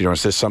asked,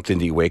 is this something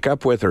that you wake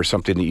up with or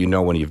something that you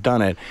know when you've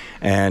done it?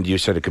 And you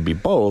said it could be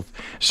both.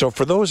 So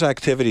for those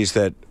activities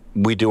that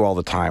we do all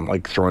the time,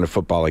 like throwing a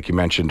football, like you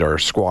mentioned, or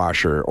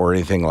squash or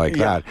anything like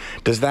that,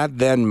 does that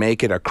then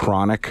make it a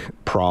chronic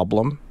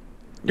problem?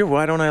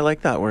 Why don't I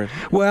like that word?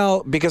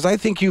 Well, because I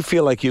think you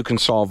feel like you can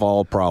solve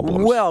all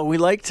problems. Well, we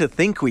like to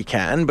think we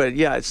can, but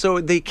yeah,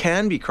 so they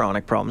can be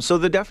chronic problems. So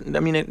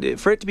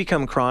for it to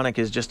become chronic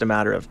is just a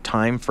matter of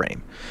time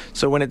frame.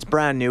 So when it's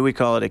brand new, we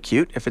call it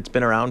acute. If it's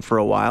been around for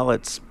a while,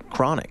 it's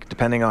chronic.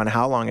 Depending on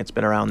how long it's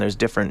been around, there's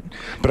different.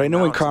 But I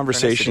know in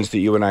conversations that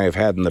you and I have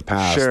had in the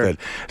past that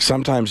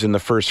sometimes in the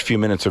first few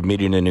minutes of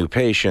meeting a new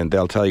patient,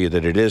 they'll tell you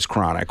that it is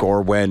chronic,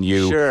 or when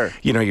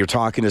you're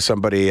talking to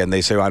somebody and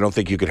they say, well, I don't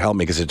think you could help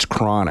me because it's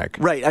chronic.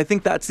 Right. I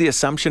think that's the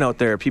assumption out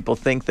there. People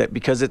think that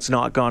because it's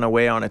not gone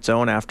away on its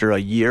own after a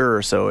year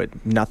or so,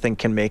 nothing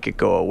can make it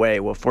go away.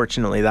 Well,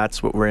 fortunately,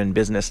 that's what we're in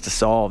business to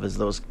solve, is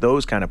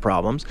those kind of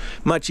problems.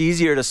 Much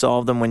easier to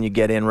solve them when you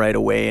get in right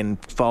away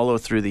and follow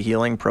through the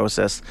healing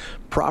process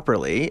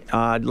properly.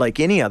 Like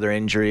any other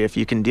injury, if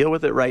you can deal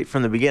with it right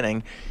from the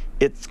beginning,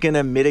 it's going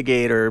to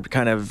mitigate or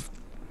kind of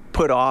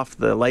put off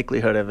the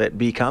likelihood of it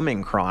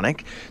becoming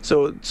chronic.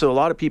 So a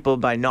lot of people,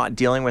 by not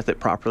dealing with it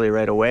properly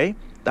right away,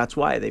 that's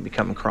why they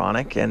become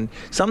chronic. And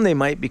some they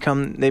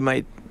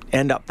might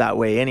end up that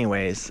way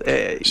anyways.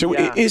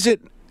 Is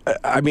it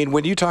I mean,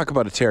 when you talk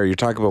about a tear, you're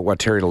talking about what,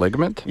 tearing a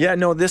ligament? Yeah,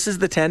 no, this is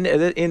the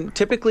tendon.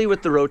 Typically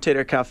with the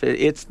rotator cuff,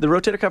 it's the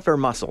rotator cuff are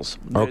muscles.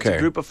 It's a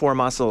group of 4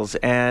 muscles,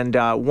 and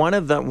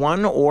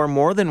one or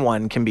more than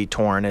one can be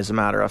torn, as a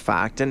matter of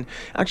fact. And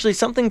actually,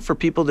 something for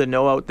people to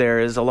know out there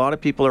is a lot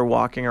of people are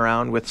walking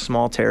around with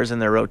small tears in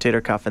their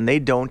rotator cuff, and they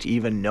don't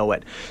even know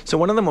it. So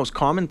one of the most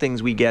common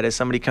things we get is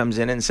somebody comes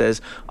in and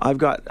says, "I've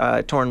got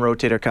a torn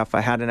rotator cuff.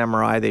 I had an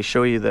MRI." They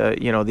show you the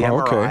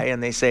MRI,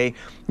 and they say,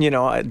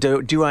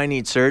 do I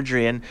need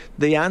surgery? And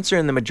the answer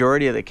in the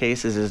majority of the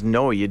cases is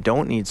no, you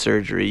don't need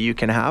surgery. You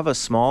can have a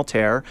small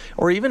tear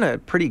or even a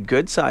pretty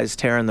good sized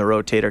tear in the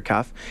rotator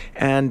cuff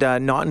and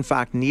not in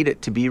fact need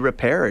it to be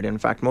repaired. In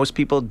fact, most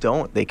people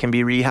don't. They can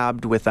be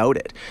rehabbed without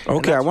it.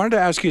 Okay, I wanted to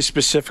ask you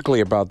specifically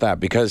about that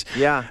because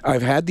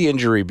I've had the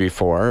injury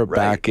before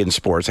back in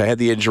sports. I had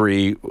the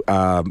injury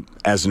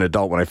as an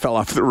adult when I fell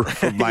off the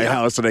roof of my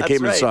house and I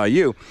came and saw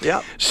you.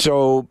 Yeah.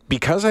 So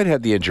because I'd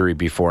had the injury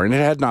before and it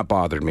had not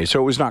bothered me, so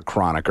it was not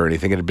chronic or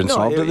anything. It had been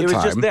solved at the time. It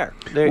was just there.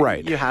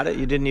 Right. You had it.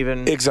 You didn't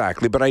even...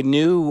 Exactly. But I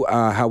knew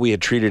how we had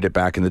treated it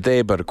back in the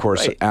day. But of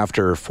course,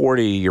 after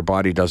 40, your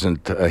body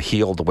doesn't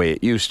heal the way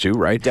it used to,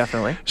 right?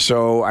 Definitely.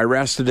 So I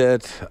rested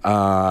it.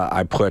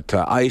 I put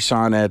ice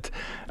on it.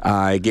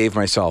 I gave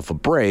myself a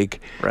break.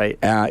 Right.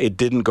 It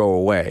didn't go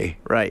away.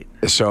 Right.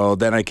 So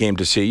then I came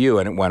to see you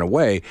and it went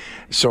away.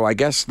 So I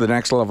guess the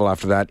next level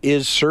after that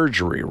is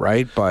surgery,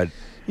 right? But...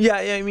 Yeah,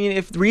 I mean,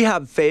 if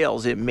rehab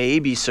fails, it may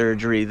be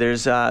surgery.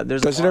 Does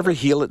it ever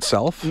heal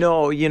itself?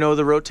 No,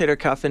 the rotator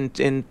cuff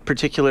in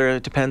particular,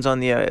 it depends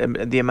on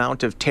the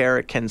amount of tear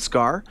it can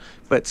scar.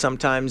 But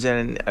sometimes,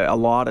 and a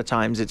lot of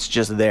times, it's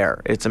just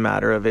there. It's a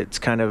matter of it's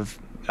kind of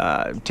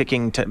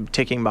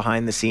ticking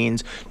behind the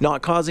scenes,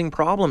 not causing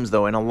problems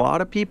though. And a lot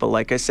of people,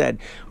 like I said,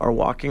 are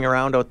walking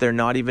around out there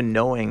not even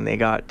knowing they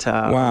got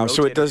wow.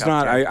 So it does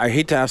not. I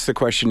hate to ask the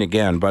question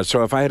again, but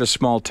so if I had a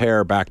small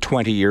tear back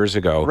 20 years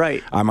ago,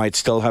 right, I might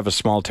still have a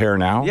small tear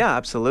now. Yeah,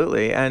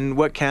 absolutely. And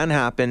what can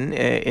happen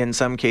in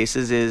some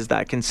cases is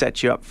that can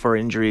set you up for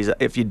injuries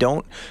if you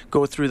don't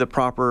go through the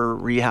proper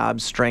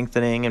rehab,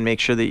 strengthening, and make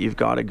sure that you've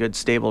got a good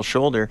stable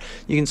shoulder.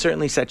 You can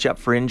certainly set you up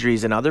for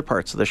injuries in other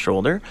parts of the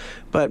shoulder,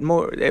 but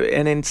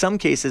and in some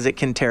cases it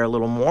can tear a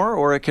little more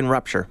or it can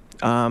rupture.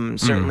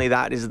 Certainly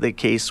that is the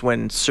case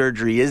when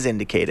surgery is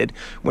indicated,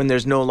 when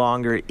there's no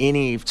longer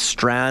any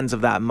strands of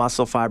that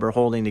muscle fiber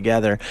holding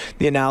together.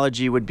 The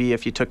analogy would be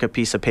if you took a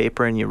piece of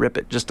paper and you rip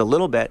it just a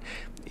little bit,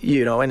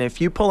 and if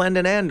you pull end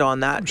to end on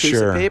that piece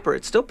of paper,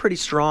 it's still pretty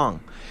strong.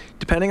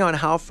 Depending on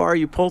how far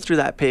you pull through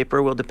that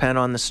paper will depend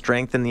on the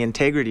strength and the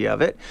integrity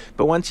of it.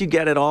 But once you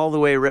get it all the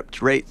way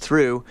ripped right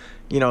through,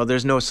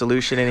 there's no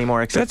solution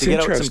anymore except to get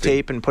out some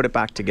tape and put it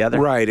back together.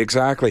 Right,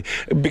 exactly.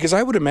 Because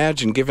I would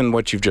imagine, given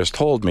what you've just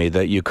told me,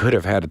 that you could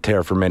have had a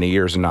tear for many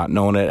years and not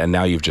known it, and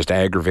now you've just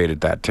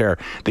aggravated that tear,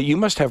 that you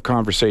must have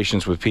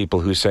conversations with people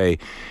who say,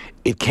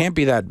 it can't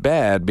be that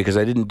bad because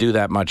I didn't do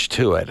that much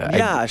to it.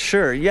 Yeah,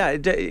 sure. Yeah,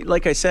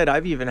 like I said,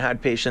 I've even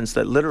had patients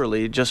that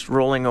literally just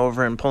rolling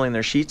over and pulling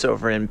their sheets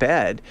over in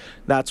bed,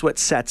 that's what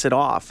sets it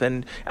off.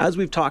 And as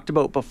we've talked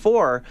about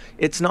before,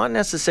 it's not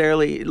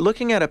necessarily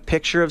looking at a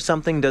picture of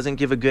something doesn't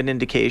give a good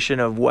indication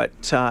of what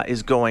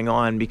is going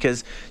on,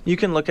 because you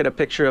can look at a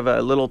picture of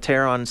a little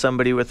tear on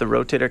somebody with a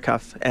rotator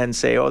cuff and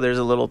say, oh, there's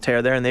a little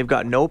tear there, and they've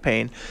got no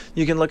pain.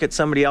 You can look at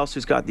somebody else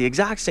who's got the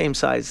exact same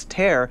size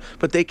tear,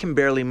 but they can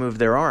barely move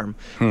their arm.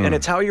 And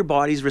it's how your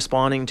body's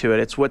responding to it.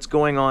 It's what's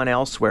going on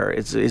elsewhere.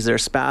 Is there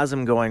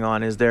spasm going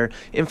on? Is there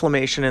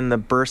inflammation in the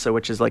bursa,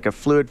 which is like a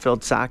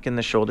fluid-filled sac in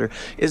the shoulder?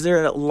 Is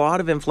there a lot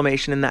of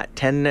inflammation in that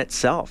tendon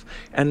itself?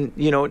 And,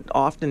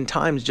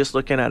 oftentimes just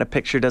looking at a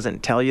picture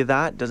doesn't tell you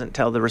that, doesn't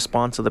tell the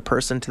response of the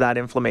person to that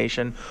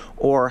inflammation,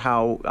 or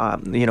how,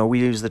 we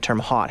use the term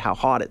hot, how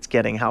hot it's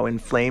getting, how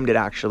inflamed it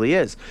actually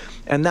is.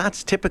 And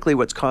that's typically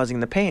what's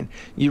causing the pain.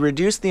 You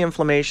reduce the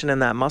inflammation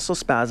and that muscle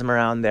spasm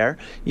around there,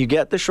 you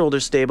get the shoulder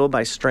stable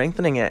by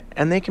strengthening it,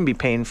 and they can be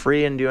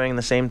pain-free and doing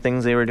the same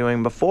things they were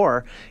doing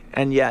before,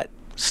 and yet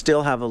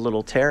still have a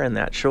little tear in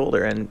that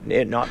shoulder and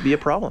it not be a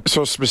problem.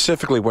 So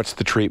specifically, what's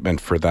the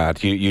treatment for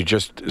that? You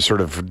just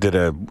sort of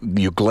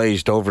you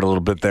glazed over it a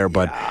little bit there,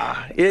 but...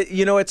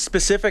 it's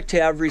specific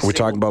to every... We're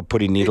talking about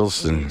putting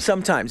needles in...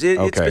 Sometimes.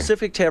 It's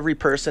specific to every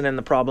person and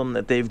the problem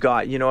that they've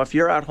got. If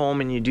you're at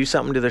home and you do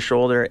something to the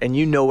shoulder and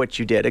you know what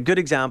you did. A good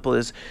example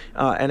is,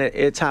 and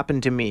it's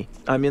happened to me,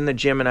 I'm in the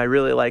gym and I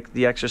really like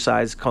the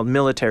exercise called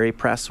military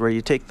press, where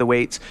you take the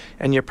weights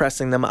and you're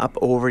pressing them up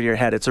over your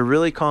head. It's a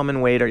really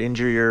common way to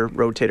injure your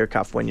rotator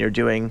cuff when you're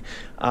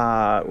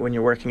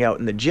working out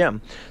in the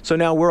gym. So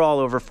now we're all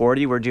over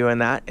 40, we're doing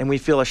that, and we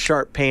feel a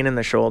sharp pain in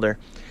the shoulder.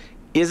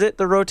 Is it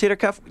the rotator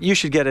cuff? You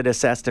should get it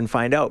assessed and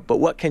find out. But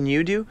what can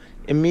you do?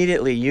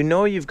 Immediately,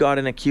 you've got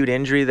an acute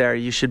injury there,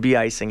 you should be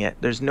icing it.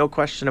 There's no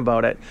question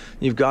about it.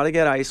 You've got to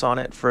get ice on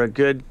it for a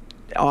good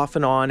off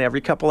and on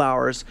every couple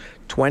hours,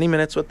 20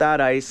 minutes with that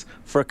ice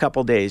for a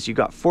couple days. You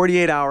got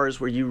 48 hours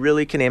where you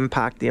really can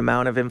impact the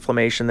amount of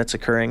inflammation that's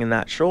occurring in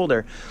that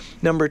shoulder.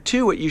 Number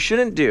two, what you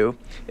shouldn't do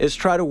is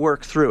try to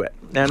work through it.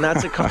 And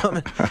that's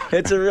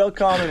it's a real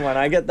common one.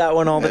 I get that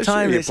one all the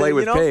time. You play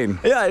with pain.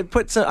 Yeah, I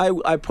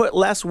put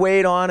less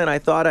weight on and I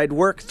thought I'd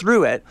work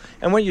through it.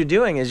 And what you're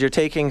doing is you're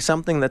taking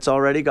something that's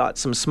already got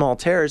some small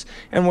tears,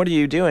 and what are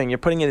you doing? You're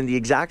putting it in the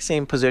exact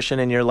same position,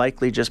 and you're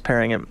likely just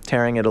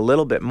tearing it a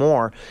little bit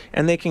more.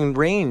 And they can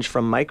range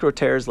from micro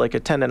tears like a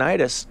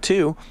tendonitis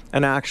to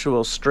an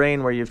actual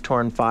strain where you've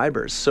torn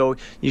fibers. So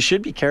you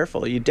should be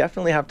careful. You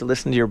definitely have to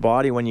listen to your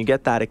body when you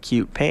get that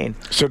acute pain.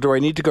 So do I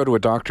need to go to a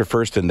doctor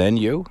first and then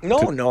you?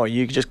 No,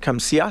 you just come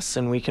see us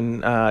and we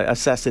can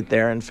assess it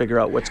there and figure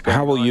out what's going on.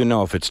 How will you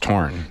know if it's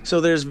torn?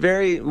 So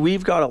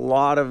we've got a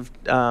lot of,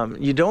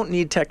 you don't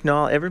need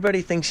technology.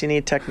 Everybody thinks you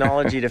need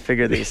technology to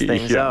figure these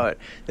things out.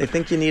 They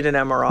think you need an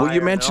MRI. Well,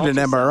 you mentioned an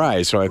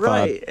MRI, so I thought.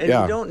 Right, and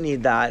you don't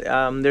need that.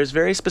 There's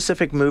very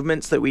specific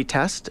movements that we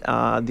test.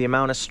 The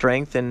amount of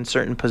strength in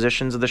certain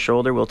positions of the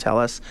shoulder will tell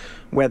us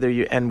whether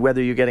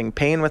you're getting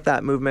pain with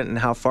that movement and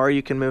how far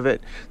you can move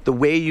it. The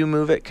way you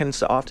move it can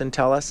often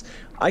tell us.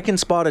 I can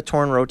spot a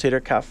torn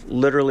rotator cuff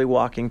literally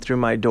walking through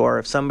my door.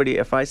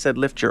 If I said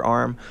lift your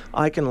arm,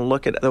 I can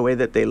look at the way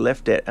that they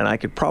lift it, and I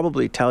could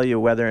probably tell you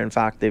whether in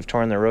fact they've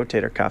torn their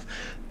rotator cuff.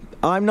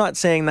 I'm not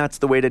saying that's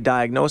the way to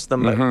diagnose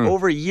them, but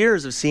over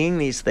years of seeing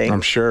these things,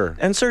 I'm sure.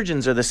 And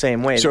surgeons are the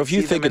same way. So if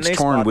you think it's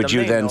torn, would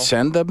you then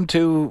send them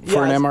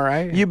for an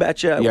MRI? You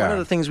betcha. Yeah. One of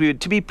the things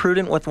to be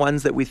prudent with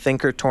ones that we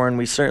think are torn,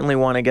 we certainly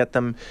want to get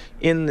them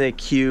in the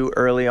queue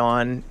early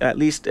on, at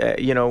least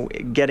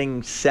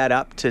getting set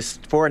up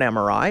for an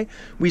MRI.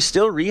 We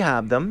still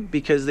rehab them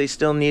because they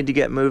still need to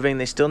get moving.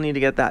 They still need to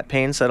get that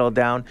pain settled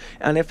down.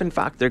 And if in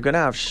fact they're going to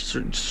have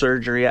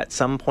surgery at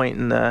some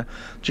point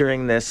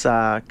during this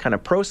kind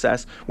of process,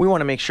 we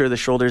want to make sure the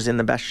shoulder's in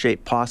the best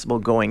shape possible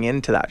going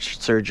into that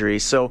surgery.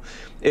 So,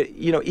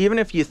 even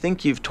if you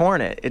think you've torn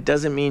it, it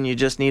doesn't mean you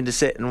just need to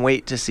sit and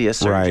wait to see a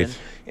surgeon. Right.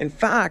 In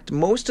fact,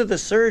 most of the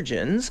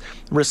surgeons'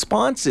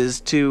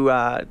 responses to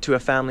a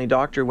family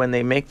doctor when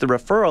they make the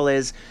referral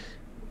is,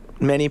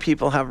 many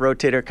people have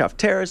rotator cuff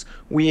tears.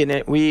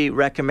 We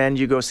recommend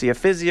you go see a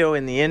physio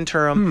in the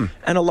interim.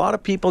 And a lot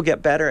of people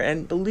get better.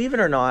 And believe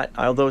it or not,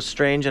 although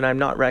strange, and I'm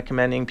not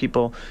recommending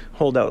people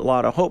hold out a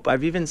lot of hope,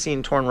 I've even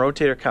seen torn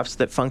rotator cuffs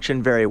that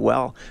function very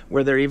well,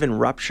 where they're even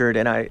ruptured.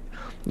 And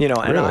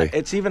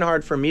it's even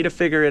hard for me to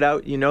figure it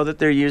out. You know that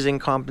they're using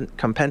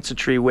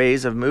compensatory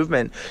ways of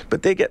movement,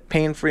 but they get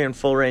pain-free and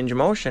full range of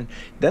motion.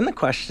 Then the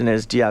question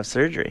is, do you have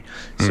surgery?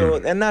 So,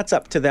 and that's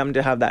up to them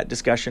to have that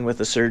discussion with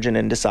a surgeon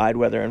and decide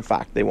whether, in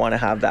fact, they want to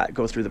have that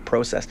go through the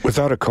process.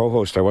 Without a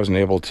co-host, I wasn't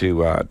able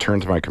to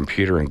turn to my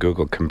computer and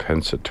Google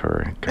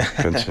compensatory.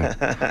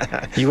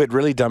 You had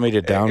really dummied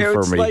it down for me.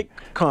 It's like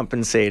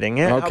compensating.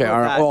 Okay,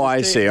 all right. Oh,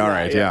 I see. All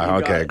right. Yeah.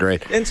 Okay,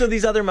 great. And so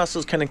these other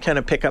muscles kind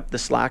of pick up the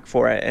slack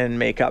for it and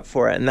make up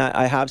for it. And that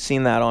I have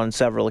seen that on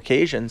several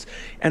occasions.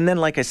 And then,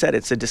 like I said,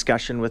 it's a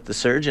discussion with the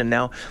surgeon.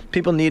 Now,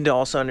 people need to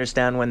also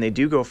understand when they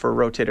do go for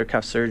rotator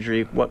cuff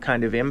surgery, what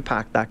kind of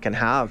impact that can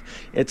have.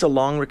 It's a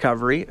long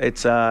recovery.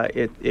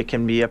 It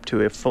can be up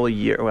to a full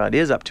year. Well, it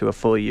is up to a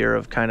full year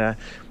of kind of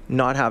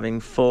not having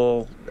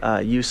full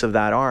use of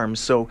that arm.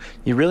 So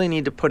you really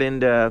need to put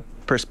into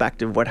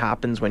perspective what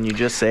happens when you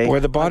just say,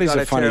 "Well, the body's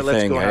a funny thing,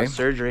 let's go have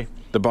surgery."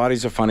 The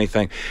body's a funny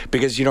thing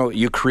because,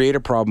 you create a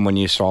problem when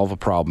you solve a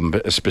problem,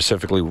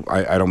 specifically,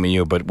 I don't mean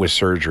you, but with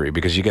surgery,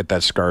 because you get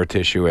that scar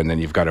tissue and then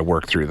you've got to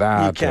work through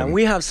that. You can.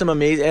 We have some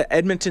amazing,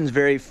 Edmonton's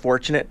very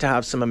fortunate to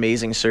have some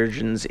amazing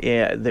surgeons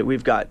that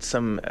we've got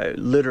some,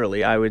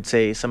 literally, I would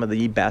say some of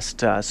the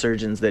best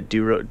surgeons that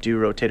do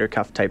rotator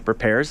cuff type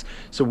repairs.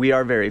 So we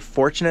are very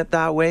fortunate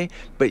that way.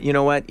 But you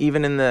know what,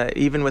 even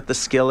with the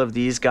skill of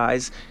these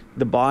guys,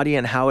 the body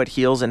and how it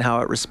heals and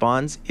how it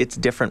responds, it's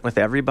different with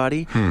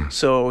everybody.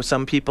 So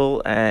some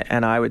people,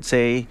 and I would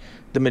say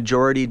the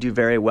majority, do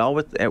very well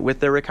with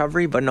their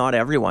recovery, but not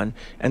everyone.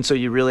 And so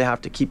you really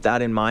have to keep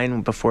that in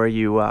mind before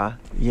you,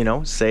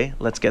 say,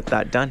 let's get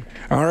that done.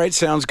 All right,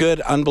 sounds good.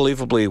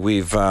 Unbelievably,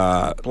 we've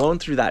blown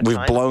through that time.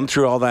 We've blown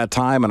through all that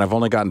time, and I've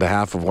only gotten to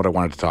half of what I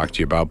wanted to talk to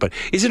you about. But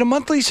is it a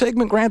monthly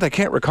segment, Grant? I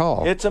can't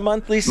recall. It's a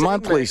monthly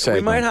segment.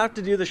 We might have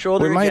to do the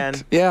shoulder again.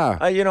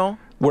 Yeah.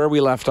 Where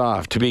we left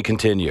off, to be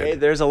continued. Hey,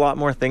 there's a lot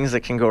more things that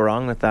can go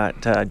wrong with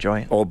that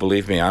joint. Oh,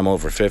 believe me, I'm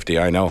over 50,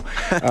 I know.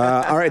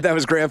 All right, that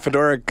was Grant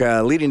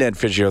Fedoruk, leading edge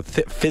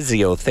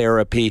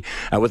physiotherapy,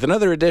 with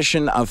another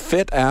edition of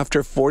Fit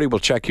After 40. We'll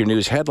check your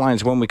news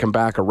headlines when we come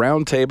back. A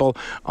roundtable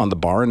on the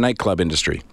bar and nightclub industry.